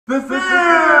This is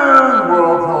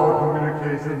World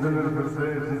Telecommunications and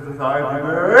Information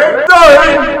Society.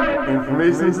 Starring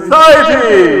Information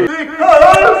Society!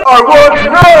 Because I want to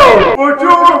know what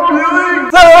you're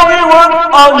feeling! Tell me what's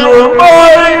on your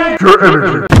mind! Pure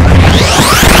energy!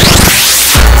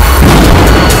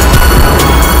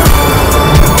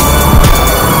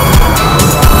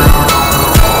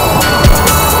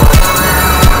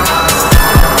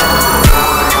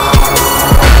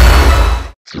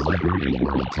 Celebrating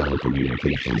World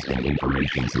Telecommunications and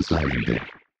Information Society Day.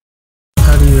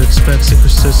 How do you expect secret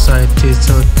societies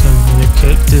to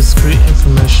telecommunicate discrete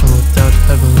information without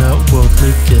having that world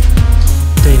leak it?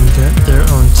 They invent their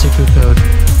own secret code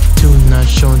to not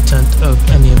show intent of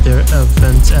any of their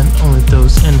events, and only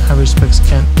those in high respects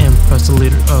can impress the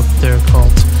leader of their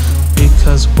cult.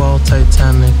 Because while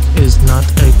Titanic is not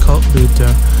a cult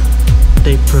leader,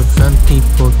 they prevent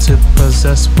people to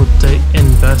possess what they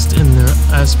invest in their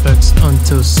aspects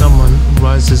until someone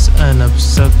rises and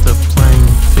upsets the playing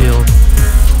field.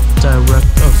 Direct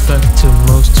effect to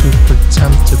most who